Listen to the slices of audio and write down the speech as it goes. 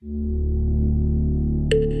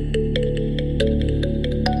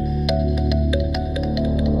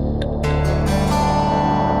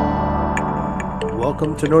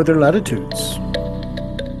Welcome to Northern Latitudes.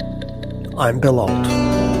 I'm Bill Alt.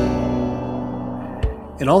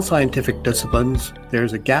 In all scientific disciplines, there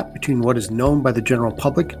is a gap between what is known by the general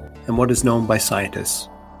public and what is known by scientists.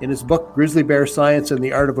 In his book, Grizzly Bear Science and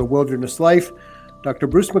the Art of a Wilderness Life, Dr.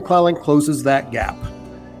 Bruce McLellan closes that gap.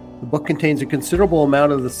 The book contains a considerable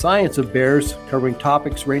amount of the science of bears, covering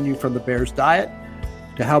topics ranging from the bear's diet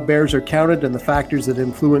to how bears are counted and the factors that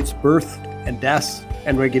influence birth and deaths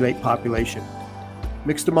and regulate population.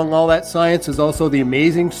 Mixed among all that science is also the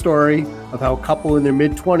amazing story of how a couple in their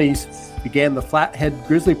mid-20s began the Flathead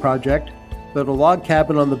Grizzly Project, built a log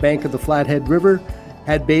cabin on the bank of the Flathead River,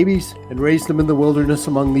 had babies, and raised them in the wilderness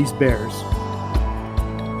among these bears.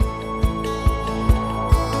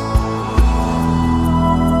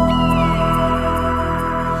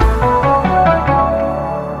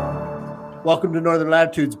 Welcome to Northern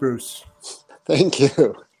Latitudes, Bruce. Thank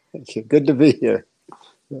you. Thank you. Good to be here.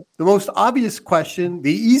 The most obvious question,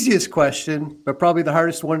 the easiest question, but probably the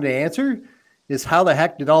hardest one to answer is how the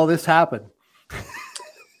heck did all this happen?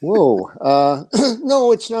 Whoa.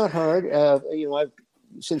 No, it's not hard.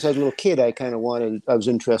 Since I was a little kid, I was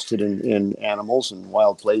interested in animals and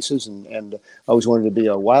wild places and I always wanted to be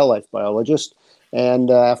a wildlife biologist. And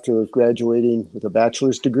after graduating with a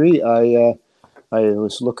bachelor's degree, I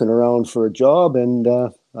was looking around for a job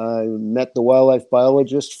and I met the wildlife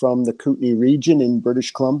biologist from the Kootenay region in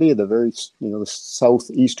British Columbia, the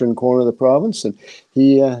southeastern corner of the province, and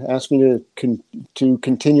he asked me to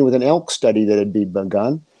continue with an elk study that had been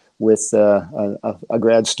begun with a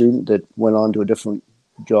grad student that went on to a different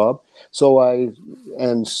job. So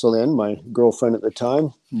then my girlfriend at the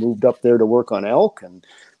time moved up there to work on elk, and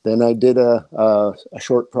then I did a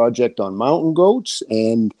short project on mountain goats,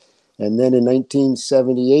 and then in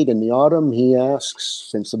 1978, in the autumn, he asks,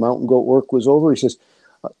 since the mountain goat work was over, he says,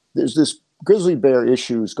 there's this grizzly bear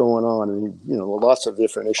issues going on, and lots of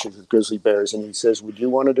different issues with grizzly bears. And he says, would you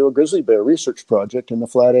want to do a grizzly bear research project in the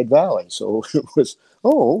Flathead Valley? So it was,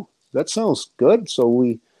 that sounds good. So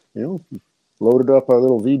we, loaded up our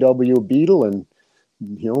little VW Beetle and,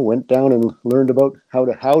 went down and learned about how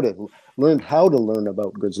to learn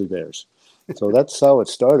about grizzly bears. So that's how it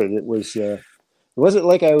started. It wasn't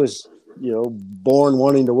like I was, born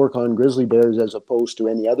wanting to work on grizzly bears as opposed to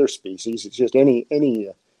any other species. It's just any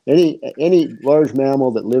large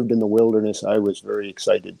mammal that lived in the wilderness, I was very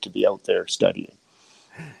excited to be out there studying.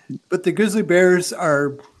 But the grizzly bears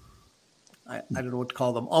are, I don't know what to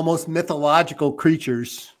call them, almost mythological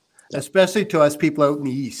creatures, especially to us people out in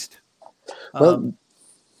the East,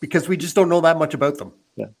 because we just don't know that much about them.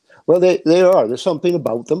 Yeah. Well, they are. There's something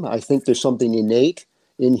about them. I think there's something innate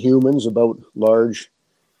in humans about large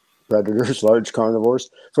predators, large carnivores.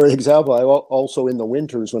 For example, I also in the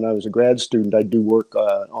winters when I was a grad student, I do work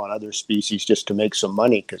on other species just to make some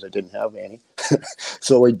money because I didn't have any.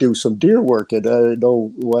 So I do some deer work, and I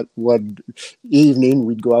know what evening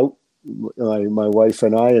we'd go out, my wife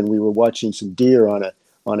and I, and we were watching some deer on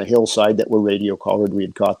a hillside that were radio collared. We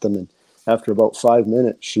had caught them, and after about 5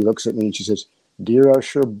 minutes, she looks at me and she says, "Deer are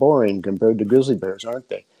sure boring compared to grizzly bears, aren't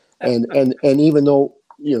they?" And even though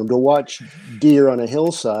to watch deer on a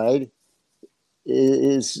hillside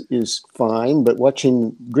is fine, but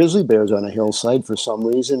watching grizzly bears on a hillside for some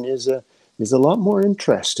reason is a lot more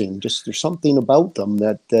interesting. Just there's something about them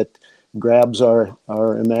that grabs our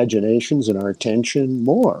imaginations and our attention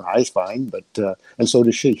more, I find, but and so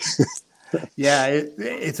does she. Yeah,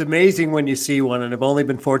 it's amazing when you see one, and I've only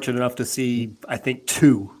been fortunate enough to see, I think,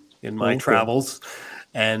 2 in my travels,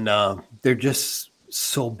 and they're just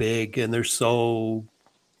so big and they're so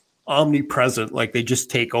omnipresent, like they just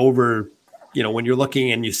take over. When you're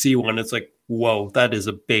looking and you see one, it's like, whoa, that is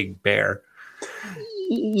a big bear.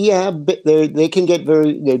 Yeah, but they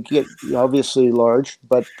get obviously large,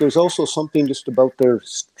 but there's also something just about their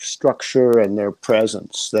structure and their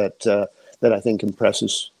presence that I think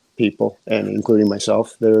impresses people, and including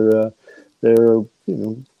myself. There's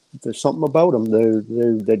something about them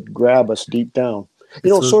that grab us deep down.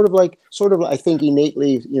 Sort of I think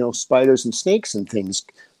innately, spiders and snakes and things,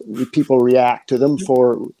 people react to them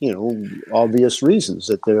for, obvious reasons,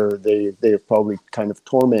 that they have probably kind of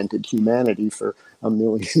tormented humanity for a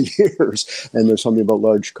million years. And there's something about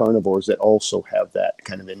large carnivores that also have that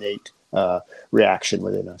kind of innate reaction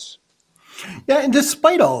within us. Yeah. And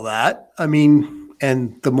despite all that,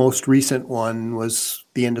 and the most recent one was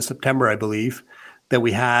the end of September, I believe, that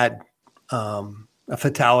we had a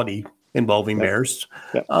fatality involving bears.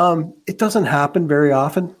 Yeah. It doesn't happen very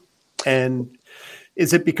often. And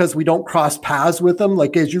is it because we don't cross paths with them?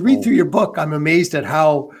 Like, as you read through your book, I'm amazed at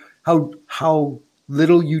how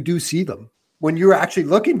little you do see them when you're actually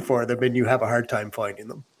looking for them and you have a hard time finding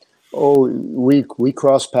them. Oh, we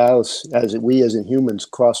cross paths as in humans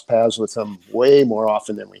cross paths with them way more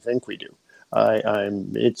often than we think we do.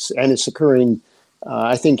 It's occurring,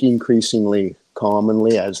 I think, increasingly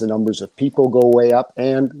commonly as the numbers of people go way up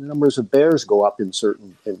and the numbers of bears go up in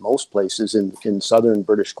most places in southern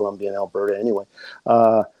British Columbia and Alberta. Anyway,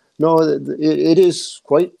 no, it is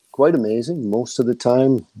quite amazing. Most of the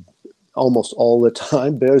time, almost all the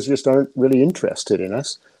time, bears just aren't really interested in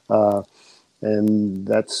us. And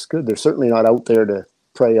that's good. They're certainly not out there to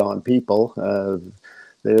prey on people.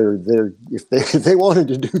 They're if they wanted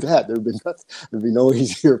to do that, there'd be no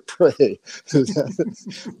easier prey.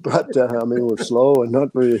 But I mean, we're slow and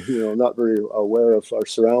not very aware of our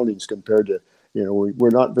surroundings compared to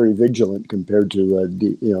we're not very vigilant compared to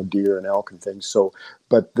deer and elk and things. So,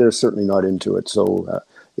 but they're certainly not into it. So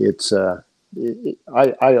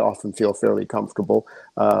I often feel fairly comfortable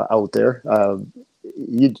out there.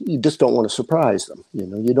 You just don't want to surprise them.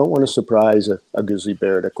 You don't want to surprise a grizzly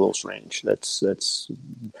bear at a close range. That's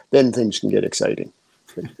then things can get exciting.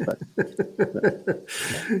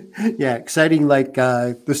 Yeah, exciting. Like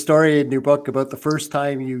the story in your book about the first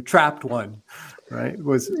time you trapped one, right?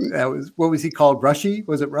 What was he called? Rushy?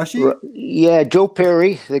 Was it Rushy? Yeah, Joe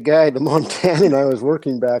Perry, the Montanan I was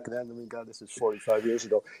working back then. I mean, God, this is 45 years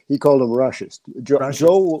ago. He called him Rushes.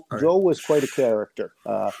 Joe was quite a character.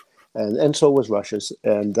 And so was Rush's,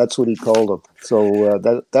 and that's what he called him. So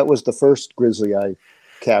that was the first grizzly I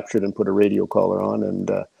captured and put a radio collar on. And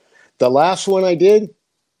the last one I did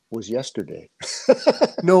was yesterday.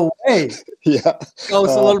 No way. Yeah. Tell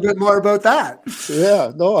us a little bit more about that.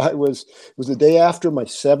 Yeah. No, it was the day after my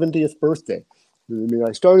 70th birthday. I mean,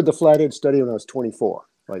 I started the flathead study when I was 24.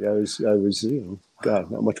 Like I was, God,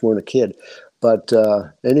 not much more than a kid. But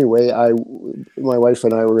anyway, my wife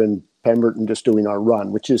and I were in Pemberton just doing our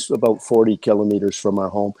run, which is about 40 kilometers from our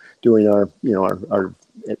home, doing our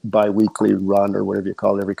bi-weekly run or whatever you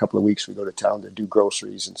call it. Every couple of weeks we go to town to do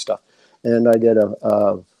groceries and stuff. And I get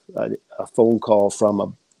a phone call from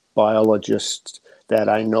a biologist that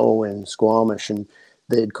I know in Squamish, and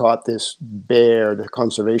they'd caught this bear the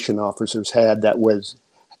conservation officers had that was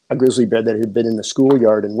a grizzly bear that had been in the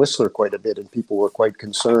schoolyard in Whistler quite a bit, and people were quite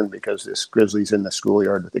concerned because this grizzly's in the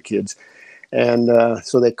schoolyard with the kids. And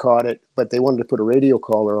so they caught it, but they wanted to put a radio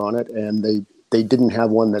collar on it, and they didn't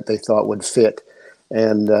have one that they thought would fit.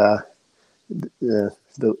 And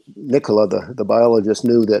Nicola, the biologist,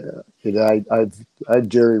 knew that I'd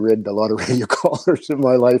jerry-rigged a lot of radio collars in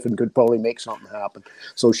my life and could probably make something happen.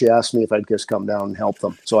 So she asked me if I'd just come down and help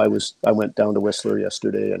them. So I went down to Whistler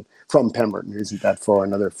yesterday, and from Pemberton, isn't that far,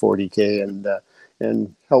 another 40K,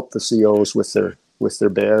 and helped the COs with their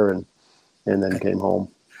bear, and then came home.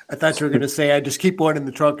 I thought you were going to say I just keep one in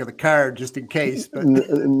the trunk of the car just in case. But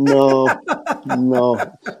No.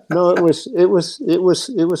 It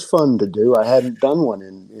was fun to do. I hadn't done one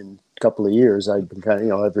in a couple of years. I'd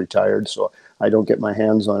been I've retired, so I don't get my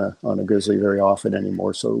hands on a grizzly very often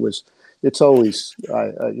anymore. So it's always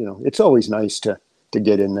nice to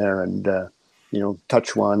get in there and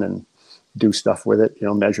touch one and do stuff with it,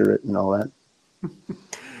 measure it and all that.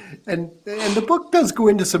 And the book does go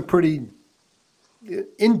into some pretty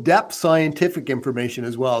in-depth scientific information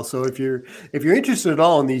as well. So if you're interested at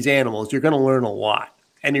all in these animals, you're going to learn a lot,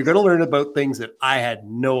 and you're going to learn about things that I had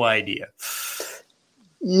no idea.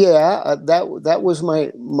 Yeah, that was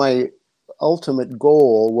my ultimate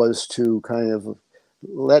goal, was to kind of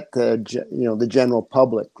let the general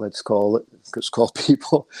public, let's call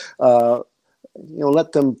people,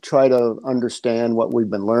 let them try to understand what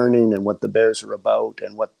we've been learning and what the bears are about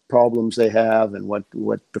and what problems they have and what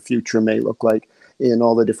the future may look like in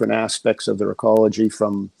all the different aspects of their ecology,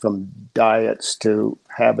 from diets to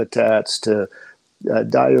habitats to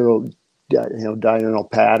diurnal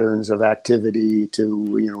patterns of activity to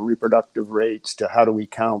reproductive rates to how do we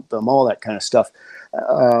count them, all that kind of stuff.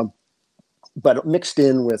 But mixed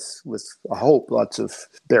in with I hope lots of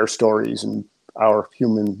bear stories and our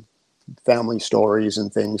human family stories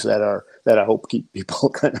and things that I hope keep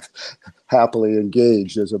people kind of happily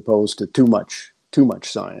engaged, as opposed to too much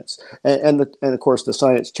science. And of course the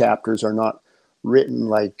science chapters are not written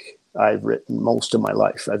like I've written most of my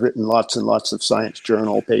life. I've written lots and lots of science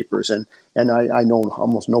journal papers, and I know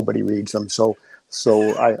almost nobody reads them. So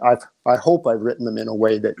I hope I've written them in a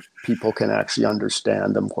way that people can actually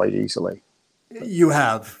understand them quite easily. You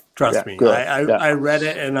have, trust me. Good. I read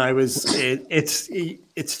it, and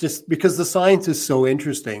it's just because the science is so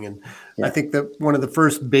interesting, and I think that one of the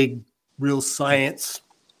first big real science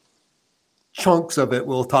chunks of it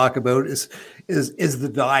we'll talk about is the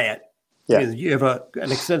diet. Yeah. You have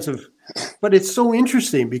an extensive, but it's so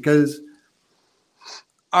interesting because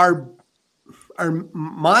our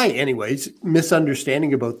anyways,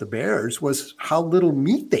 misunderstanding about the bears was how little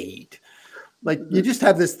meat they eat. Like you just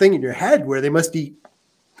have this thing in your head where they must eat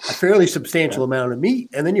a fairly substantial amount of meat.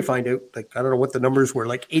 And then you find out, like, I don't know what the numbers were,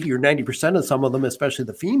 like 80 or 90% of some of them, especially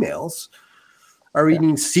the females, are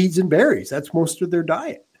eating seeds and berries. That's most of their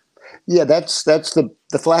diet. Yeah, that's the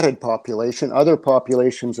flathead population. Other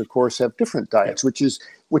populations, of course, have different diets, which is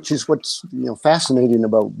what's fascinating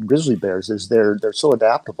about grizzly bears is they're so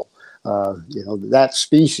adaptable. That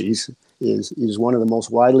species is one of the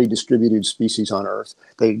most widely distributed species on Earth.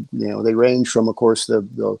 They range from, of course,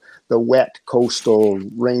 the wet coastal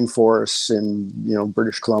rainforests in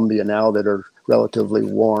British Columbia now that are relatively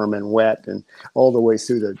warm and wet, and all the way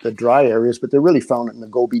through the dry areas. But they're really found in the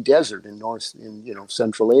Gobi Desert in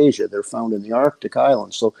Central Asia. They're found in the Arctic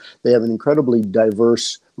islands. So they have an incredibly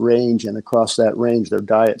diverse range, and across that range, their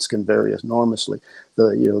diets can vary enormously.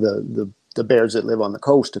 The bears that live on the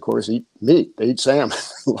coast, of course, eat meat. They eat salmon,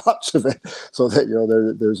 lots of it. So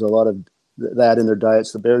that there's a lot of that in their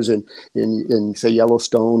diets. The bears in say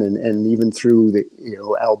Yellowstone and even through the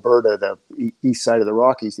Alberta, the east side of the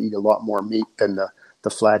Rockies, eat a lot more meat than the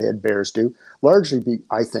flathead bears do. Largely,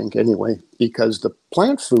 I think anyway, because the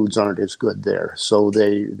plant foods aren't as good there. So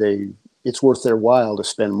it's worth their while to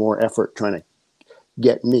spend more effort trying to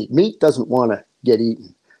get meat. Meat doesn't want to get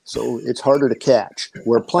eaten. So it's harder to catch,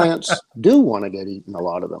 where plants do want to get eaten, a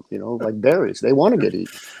lot of them, like berries, they want to get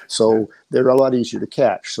eaten. So they're a lot easier to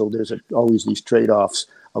catch. So there's always these trade-offs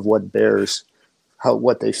of what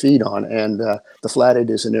they feed on. And the flathead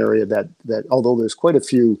is an area that although there's quite a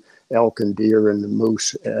few elk and deer and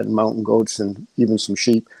moose and mountain goats and even some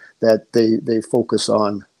sheep, that they focus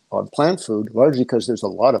on plant food, largely because there's a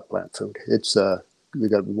lot of plant food.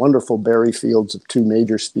 We've got wonderful berry fields of two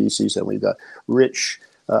major species, and we've got rich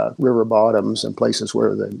river bottoms and places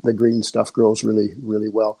where the green stuff grows really, really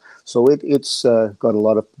well. So it's got a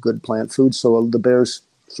lot of good plant food. So the bears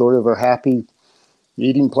sort of are happy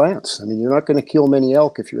eating plants. I mean, you're not going to kill many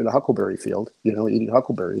elk if you're in a huckleberry field, eating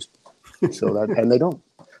huckleberries. And they don't.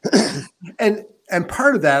 And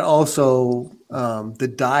part of that also,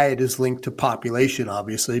 the diet is linked to population,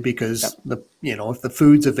 obviously, because if the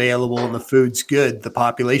food's available and the food's good, the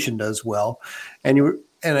population does well.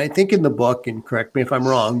 And I think in the book, and correct me if I'm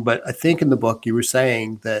wrong, but I think in the book you were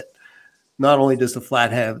saying that not only does the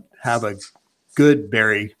flathead have a good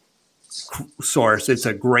berry source, it's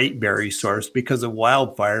a great berry source because of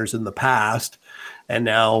wildfires in the past. And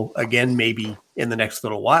now, again, maybe in the next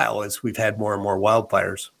little while, as we've had more and more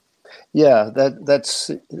wildfires. Yeah,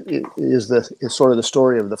 that's sort of the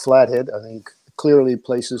story of the flathead. I think clearly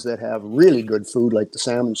places that have really good food, like the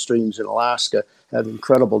salmon streams in Alaska, have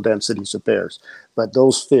incredible densities of bears. But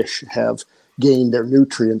those fish have gained their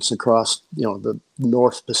nutrients across, the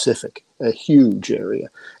North Pacific, a huge area.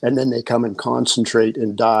 And then they come and concentrate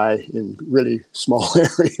and die in really small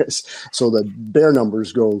areas. So the bear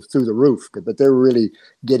numbers go through the roof, but they're really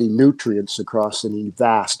getting nutrients across a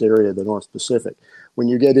vast area of the North Pacific. When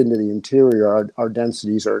you get into the interior, our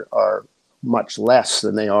densities are much less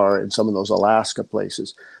than they are in some of those Alaska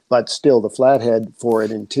places. But still, the flathead for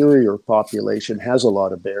an interior population has a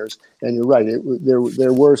lot of bears. And you're right,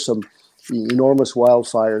 there were some enormous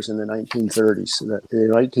wildfires in the 1930s. The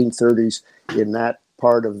 1930s in that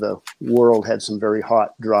part of the world had some very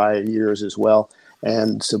hot, dry years as well,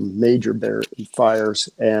 and some major bear fires.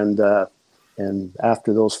 And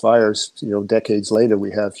after those fires, decades later,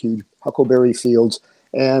 we have huge huckleberry fields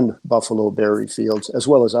and buffalo berry fields, as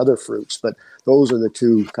well as other fruits. But those are the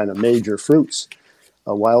two kind of major fruits,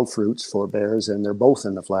 wild fruits for bears, and they're both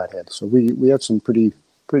in the flathead. So we have some pretty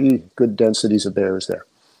good densities of bears there.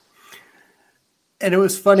 And it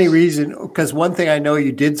was funny reason, because one thing I know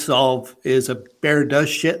you did solve is a bear does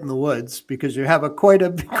shit in the woods, because you have quite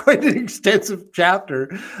an extensive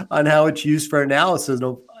chapter on how it's used for analysis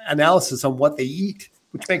on what they eat,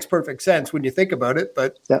 which makes perfect sense when you think about it.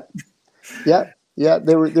 But yeah.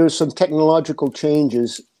 There were some technological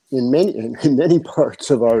changes in many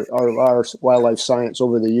parts of our wildlife science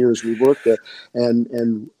over the years we worked at,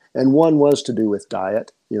 and one was to do with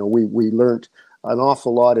diet. We learned an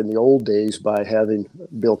awful lot in the old days by having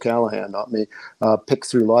Bill Callahan, not me, pick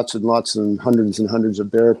through lots and lots and hundreds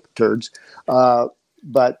of bear turds.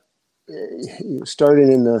 But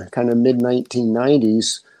starting in the kind of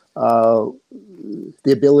mid-1990s,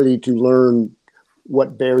 the ability to learn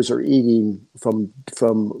what bears are eating from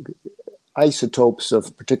isotopes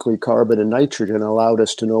of particularly carbon and nitrogen allowed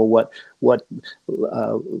us to know what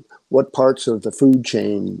parts of the food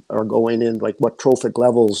chain are going in, like what trophic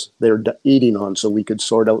levels they're eating on, so we could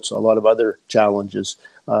sort out a lot of other challenges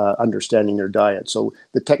understanding their diet. So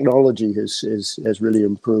the technology has really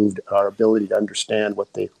improved our ability to understand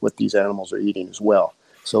what these animals are eating as well.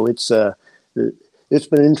 So it's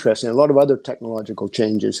been interesting. A lot of other technological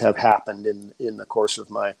changes have happened in the course of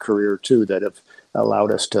my career too that have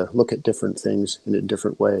allowed us to look at different things in a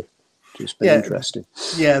different way. It's been interesting.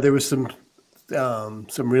 Yeah, there was some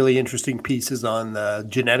really interesting pieces on the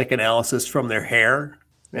genetic analysis from their hair.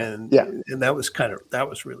 And that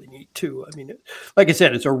was really neat too. I mean, like I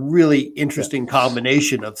said, it's a really interesting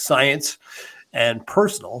combination of science and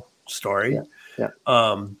personal story.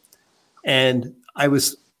 And I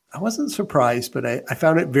wasn't surprised, but I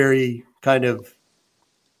found it very kind of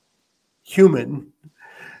human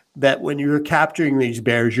that when you're capturing these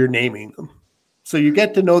bears, you're naming them. So you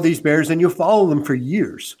get to know these bears and you follow them for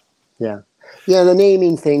years. Yeah. Yeah, the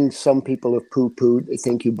naming thing, some people have poo-pooed. They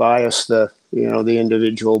think you bias the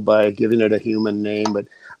individual by giving it a human name. But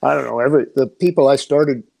I don't know. The people I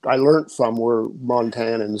learned from were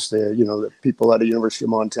Montanans, the people at the University of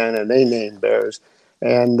Montana, and they named bears.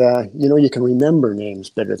 And, you can remember names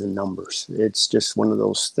better than numbers. It's just one of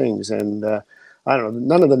those things. And I don't know,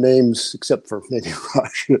 none of the names, except for maybe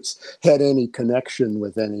Russia's, had any connection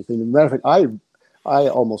with anything. As a matter of fact, I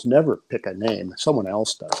almost never pick a name. Someone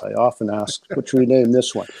else does. I often ask, what should we name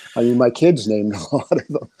this one? I mean, my kids named a lot of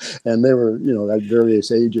them. And they were, at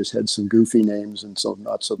various ages, had some goofy names and some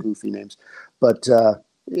not so goofy names. But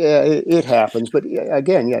it happens. But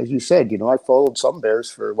again, as you said, I followed some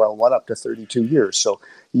bears for, up to 32 years. So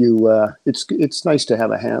it's nice to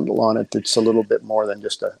have a handle on it that's a little bit more than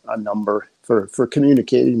just a number for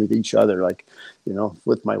communicating with each other. Like,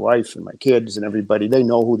 with my wife and my kids and everybody, they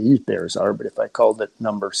know who these bears are. But if I called it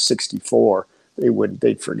number 64,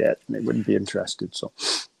 they'd forget and they wouldn't be interested. So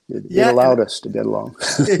it allowed us to get along.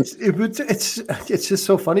 It's just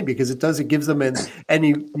so funny because it gives them and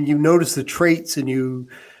you notice the traits and you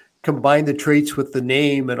combine the traits with the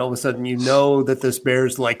name, and all of a sudden you know that this bear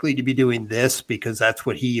is likely to be doing this because that's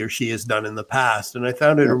what he or she has done in the past. And I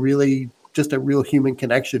found it a real human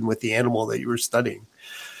connection with the animal that you were studying.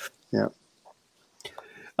 Yeah.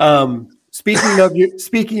 Speaking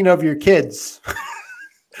of your kids,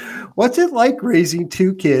 what's it like raising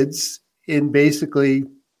two kids in basically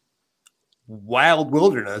wild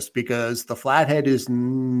wilderness? Because the Flathead is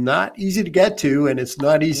not easy to get to, and it's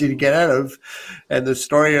not easy to get out of. And the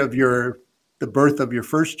story of the birth of your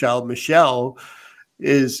first child, Michelle,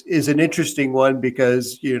 is an interesting one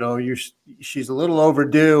because she's a little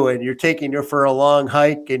overdue, and you're taking her for a long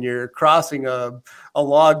hike, and you're crossing a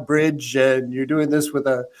log bridge, and you're doing this with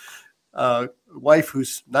a wife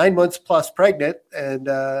who's 9 months plus pregnant, and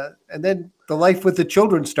then the life with the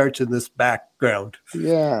children starts in this background.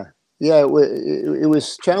 Yeah, it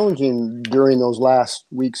was challenging during those last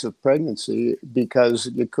weeks of pregnancy because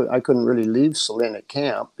I couldn't really leave Celine at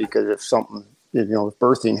camp because if something, if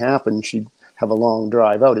birthing happened, she'd have a long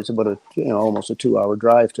drive out. It's about almost a 2-hour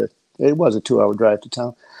drive it was a 2-hour drive to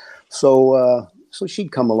town. So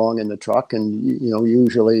she'd come along in the truck, and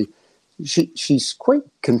usually she's quite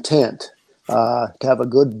content to have a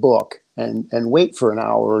good book and wait for an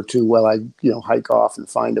hour or two while I hike off and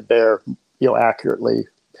find a bear accurately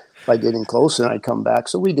by getting close, and I'd come back.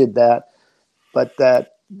 So we did that, but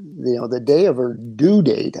the day of her due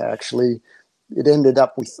date, actually, it ended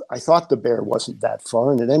up I thought the bear wasn't that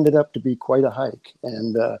far, and it ended up to be quite a hike.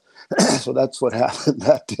 And so that's what happened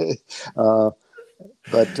that day.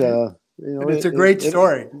 It's a great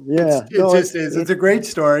story. It's a great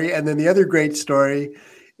story. And then the other great story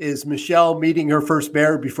is Michelle meeting her first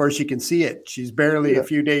bear before she can see it. She's barely a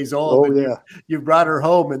few days old. You've brought her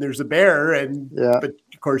home, and there's a bear, but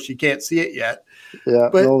of course she can't see it yet. Yeah,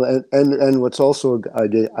 and what's also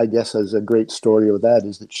I guess is a great story of that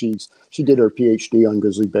is that she did her PhD on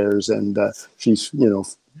grizzly bears, and she's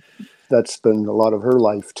that's been a lot of her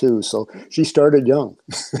life too. So she started young.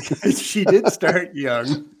 She did start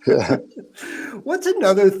young. Yeah. What's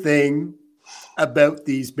another thing about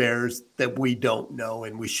these bears that we don't know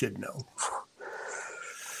and we should know?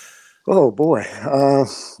 Oh boy,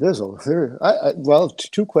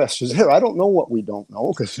 two questions there. I don't know what we don't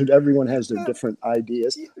know because everyone has their different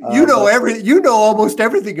ideas. You know almost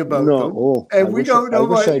everything about them, and we don't know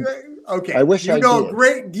much. Okay, I wish I know a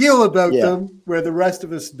great deal about them, where the rest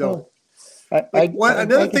of us don't.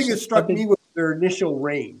 Another thing that struck me was their initial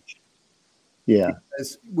range. Yeah,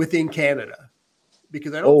 within Canada,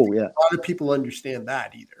 because I don't think a lot of people understand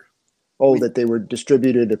that either. Oh, that they were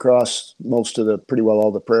distributed across pretty well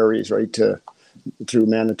all the prairies, right, through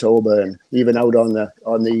Manitoba and even out on the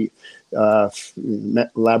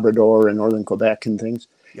Labrador and northern Quebec and things.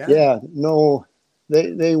 Yeah, no,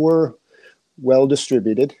 they were well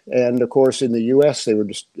distributed, and of course in the U.S. they were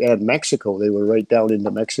and Mexico, they were right down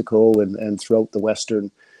into Mexico and throughout the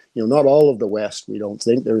western. Not all of the West, we don't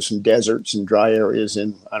think. There were some deserts and dry areas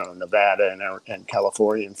in, I don't know, Nevada and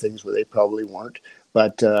California and things where they probably weren't.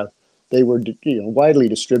 But they were, widely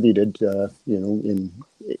distributed, in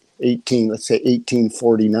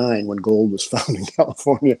 1849 when gold was found in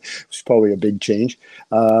California. It was probably a big change.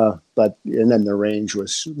 And then the range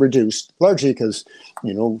was reduced largely because,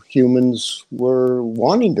 humans were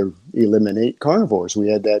wanting to eliminate carnivores. We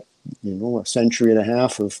had that, a century and a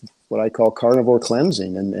half of what I call carnivore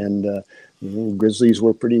cleansing, and grizzlies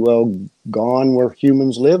were pretty well gone where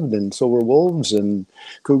humans lived, and so were wolves, and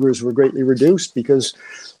cougars were greatly reduced because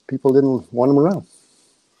people didn't want them around.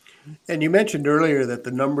 And you mentioned earlier that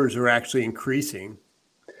the numbers are actually increasing,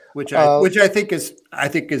 which I think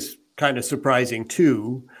is kind of surprising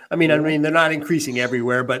too. I mean, they're not increasing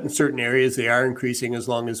everywhere, but in certain areas they are increasing as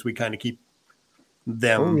long as we kind of keep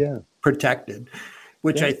them protected.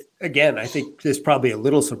 Which I think is probably a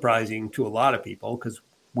little surprising to a lot of people because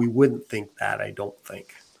we wouldn't think that, I don't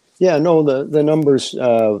think. Yeah, no, the numbers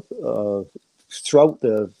throughout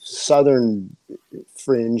the southern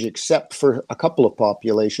fringe, except for a couple of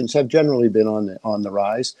populations, have generally been on the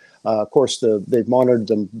rise. Of course, they've monitored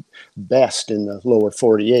them best in the lower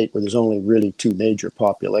 48, where there's only really two major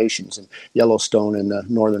populations, in Yellowstone and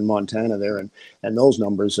northern Montana there, and those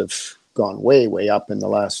numbers have gone way, way up in the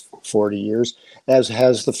last 40 years, as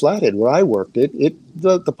has the Flathead where I worked.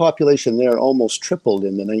 The population there almost tripled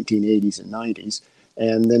in the 1980s and 90s,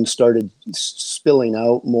 and then started spilling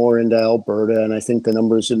out more into Alberta. And I think the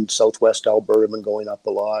numbers in southwest Alberta have been going up a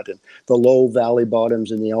lot. And the low valley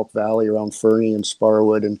bottoms in the Elk Valley around Fernie and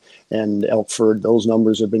Sparwood and Elkford, those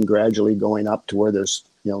numbers have been gradually going up to where there's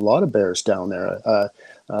a lot of bears down there.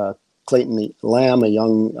 Clayton Lamb, a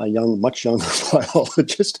young, much younger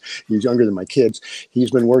biologist. He's younger than my kids. He's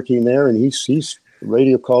been working there, and he's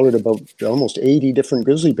radio collared about almost 80 different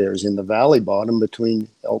grizzly bears in the valley bottom between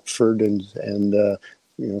Elkford and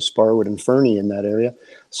Sparwood and Fernie in that area.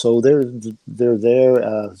 So they're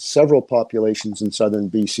there. Several populations in southern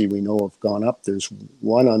BC we know have gone up. There's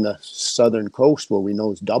one on the southern coast where we know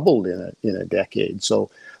has doubled in a decade. So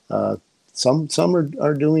some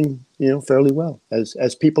are doing fairly well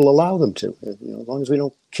as people allow them to. As long as we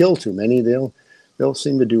don't kill too many, they'll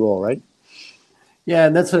seem to do all right. Yeah,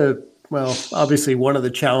 and that's obviously one of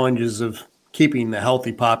the challenges of keeping the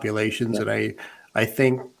healthy populations. Yeah. And I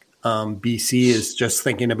think BC is just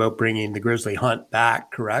thinking about bringing the grizzly hunt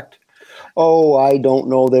back. Correct? Oh, I don't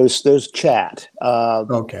know. There's chat.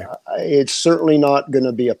 Okay. It's certainly not going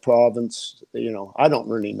to be a province. I don't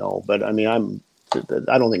really know, but I mean, I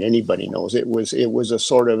don't think anybody knows. It was a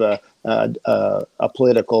sort of a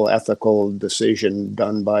political, ethical decision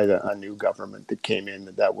done by a new government that came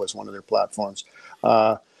in. That was one of their platforms.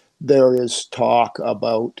 There is talk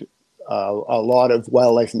about a lot of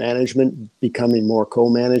wildlife management becoming more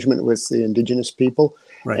co-management with the Indigenous people,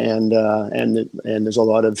 right. And there's a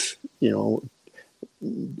lot of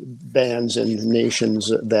bands and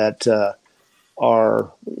nations that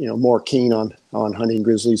are more keen on hunting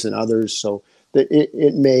grizzlies than others. So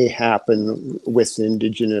it may happen with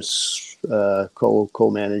Indigenous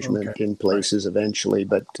co-management in places eventually,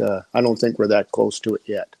 but I don't think we're that close to it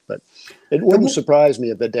yet. But it wouldn't surprise me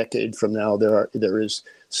if a decade from now there is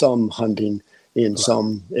some hunting in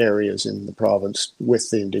some areas in the province with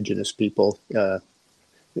the Indigenous people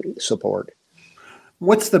support.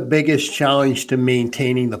 What's the biggest challenge to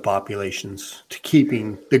maintaining the populations, to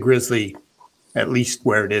keeping the grizzly at least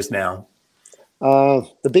where it is now?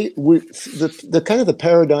 The kind of the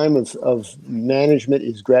paradigm of management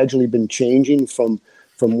has gradually been changing from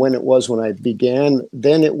when it was when I began.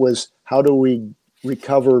 Then it was, how do we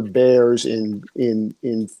recover bears in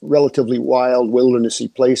relatively wild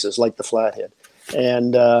wildernessy places like the Flathead?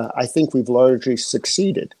 And I think we've largely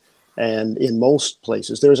succeeded. And in most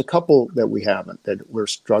places, there's a couple that we haven't, that we're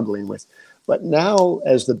struggling with. But now,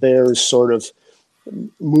 as the bears sort of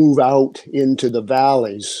move out into the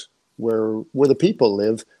valleys where the people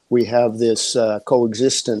live, we have this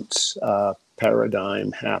coexistence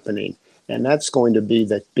paradigm happening. And that's going to be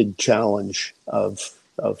the big challenge of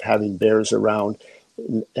having bears around,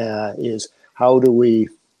 is how do we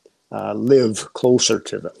live closer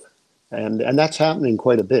to them? And that's happening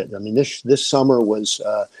quite a bit. I mean, this summer was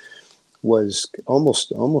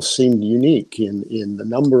almost seemed unique in the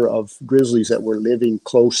number of grizzlies that were living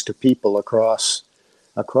close to people across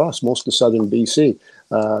across most of southern BC.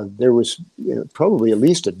 There was probably at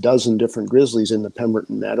least a dozen different grizzlies in the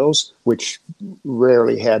Pemberton Meadows, which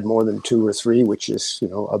rarely had more than 2 or 3, which is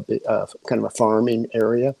a bit, kind of a farming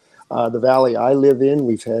area. The valley I live in,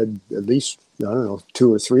 we've had at least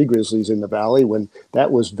 2 or 3 grizzlies in the valley when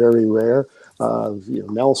that was very rare.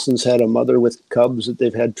 Nelson's had a mother with cubs that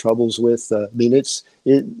they've had troubles with.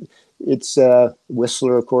 It's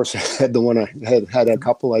Whistler, of course, had the one I had a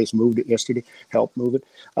couple. I just moved it yesterday, helped move it.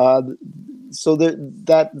 So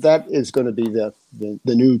that is going to be the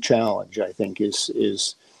new challenge, I think,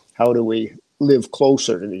 is how do we live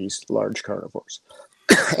closer to these large carnivores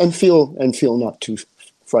and feel not too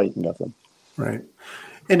frightened of them. Right.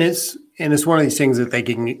 And it's one of these things that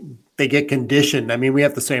they get conditioned. I mean, we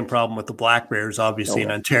have the same problem with the black bears, obviously, in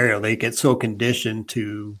Ontario. They get so conditioned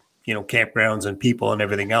to, campgrounds and people and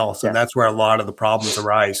everything else. And that's where a lot of the problems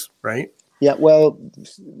arise, right? Yeah, well,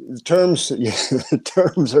 the terms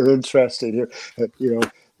are interesting here.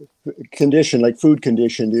 Condition, like food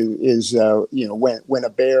conditioned, is when a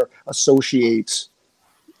bear associates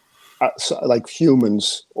like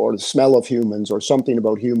humans or the smell of humans or something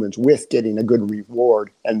about humans with getting a good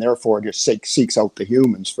reward, and therefore just seeks out the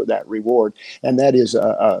humans for that reward. And that is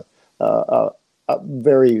a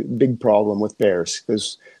very big problem with bears,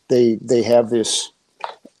 because they have this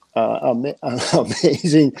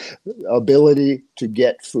amazing ability to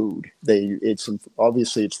get food.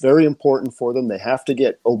 It's very important for them. They have to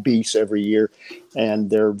get obese every year, and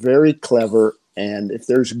they're very clever. And if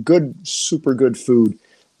there's super good food,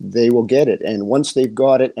 they will get it. And once they've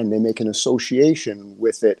got it and they make an association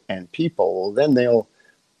with it and people, then they'll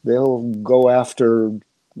go after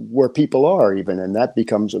where people are even, and that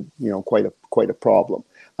becomes quite a problem.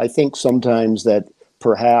 I think sometimes that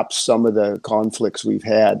perhaps some of the conflicts we've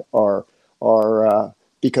had are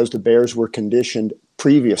because the bears were conditioned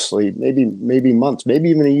previously, maybe months, maybe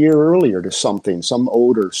even a year earlier, to some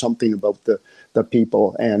odor, something about the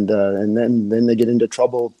people, and then they get into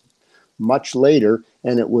trouble much later,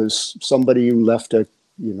 and it was somebody who left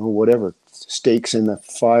stakes in the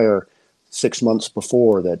fire 6 months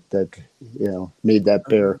before that made that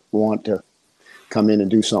bear want to come in and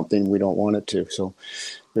do something we don't want it to. So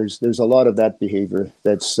there's a lot of that behavior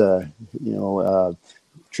that's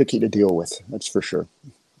tricky to deal with. That's for sure.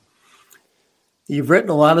 You've written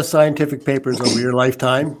a lot of scientific papers over your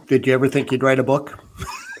lifetime. Did you ever think you'd write a book?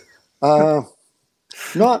 Not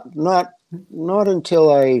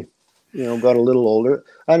until I got a little older.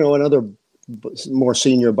 I know another more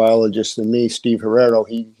senior biologist than me, Steve Herrero.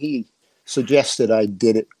 He suggested I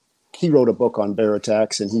did it. He wrote a book on bear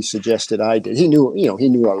attacks, and he suggested I did. He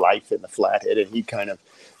knew our life in the Flathead, and he kind of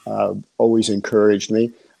always encouraged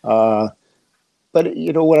me. But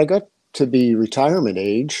when I got to be retirement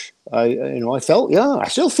age, I felt young. I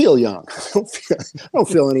still feel young. I don't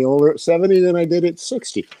feel any older at 70 than I did at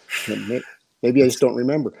 60. Maybe I just don't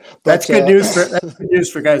remember. But, that's good news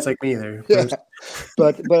for guys like me there. Yeah.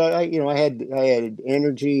 But I had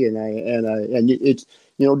energy, and it's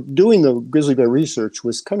doing the grizzly bear research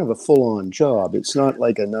was kind of a full-on job. It's not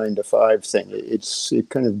like a 9-to-5 thing. It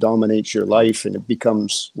kind of dominates your life, and it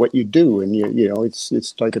becomes what you do, and it's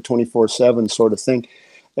like a 24/7 sort of thing.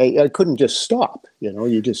 I couldn't just stop.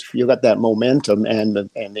 You got that momentum and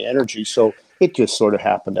the energy. So it just sort of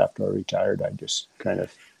happened after I retired. I just kind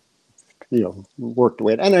of worked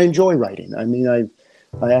away, and I enjoy writing. I mean, I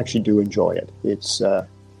actually do enjoy it. It's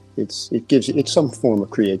some form of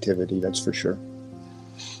creativity, that's for sure.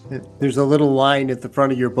 There's a little line at the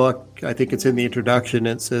front of your book. I think it's in the introduction.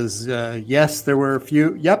 It says, "Yes, there were a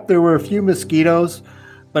few. Yep, there were a few mosquitoes,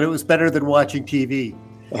 but it was better than watching TV."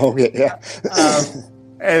 Oh yeah.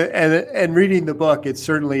 And reading the book, it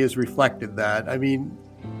certainly has reflected that. I mean,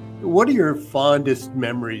 what are your fondest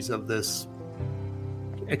memories of this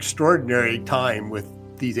extraordinary time with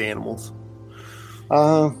these animals?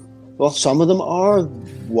 Well, some of them are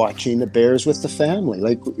watching the bears with the family.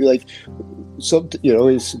 Like so,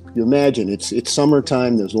 you imagine it's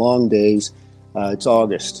summertime. There's long days. It's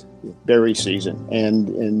August, berry season,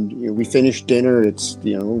 and we finish dinner. It's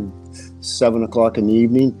 7 o'clock in the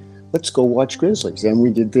evening. Let's go watch grizzlies. And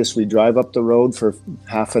we did this. We drive up the road for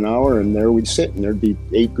half an hour, and there we'd sit, and there'd be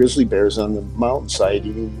 8 grizzly bears on the mountainside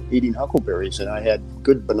eating huckleberries. And I had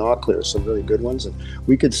good binoculars, some really good ones, and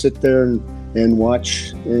we could sit there and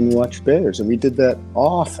watch bears. And we did that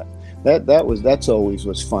often. That's always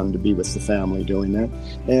was fun to be with the family doing that.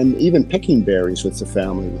 And even picking berries with the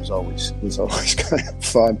family was always kind of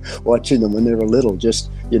fun, watching them when they were little. Just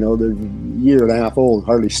they're a year and a half old,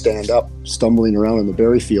 hardly stand up, stumbling around in the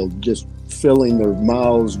berry field, just filling their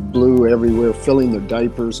mouths blue everywhere, filling their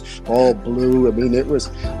diapers all blue. I mean, it was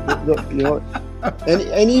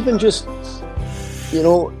and even just,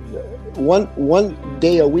 one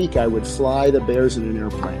day a week I would fly the bears in an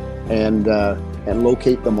airplane and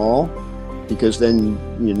locate them all, because then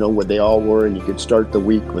you know where they all were, and you could start the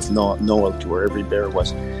week with knowing to where every bear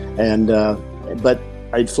was. And but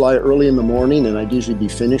I'd fly early in the morning, and I'd usually be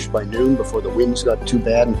finished by noon before the winds got too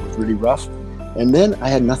bad and it was really rough. And then I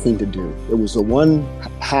had nothing to do. It was the one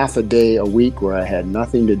half a day a week where I had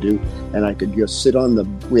nothing to do, and I could just sit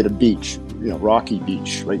we had a beach, rocky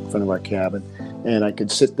beach right in front of our cabin, and I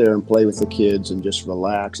could sit there and play with the kids and just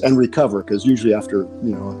relax and recover, because usually after, a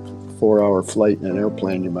 4-hour flight in an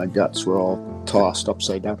airplane, my guts were all tossed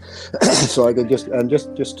upside down. So I could just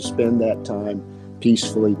to spend that time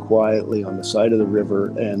peacefully, quietly on the side of the river.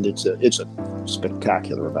 And it's a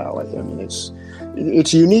spectacular valley. I mean, it's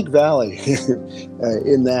a unique valley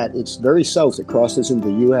in that it's very south. It crosses into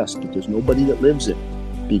the U.S., but there's nobody that lives in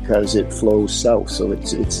it because it flows south. So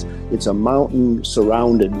it's a mountain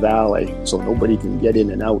surrounded valley, so nobody can get in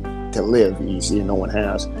and out to live easy, and no one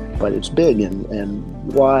has. But it's big and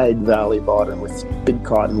wide valley bottom with big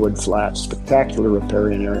cottonwood flats, spectacular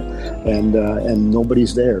riparian area, and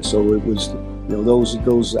nobody's there. So it was,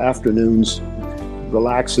 those afternoons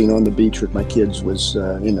relaxing on the beach with my kids was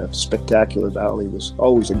in a spectacular valley was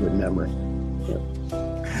always a good memory. Yeah.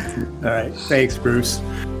 All right. Thanks, Bruce.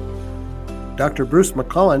 Dr. Bruce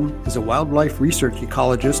McLellan is a wildlife research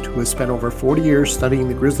ecologist who has spent over 40 years studying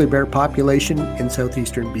the grizzly bear population in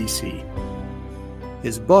southeastern BC.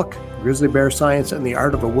 His book, Grizzly Bear Science and the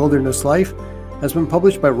Art of a Wilderness Life, has been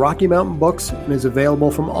published by Rocky Mountain Books and is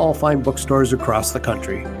available from all fine bookstores across the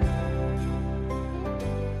country.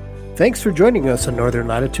 Thanks for joining us on Northern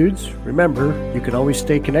Latitudes. Remember, you can always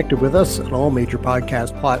stay connected with us on all major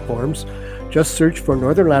podcast platforms. Just search for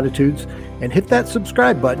Northern Latitudes and hit that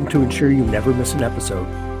subscribe button to ensure you never miss an episode.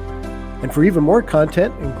 And for even more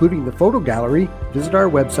content, including the photo gallery, visit our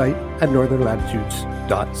website at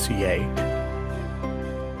northernlatitudes.ca.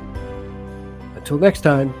 Until next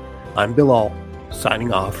time, I'm Bill Ault,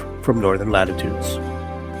 signing off from Northern Latitudes.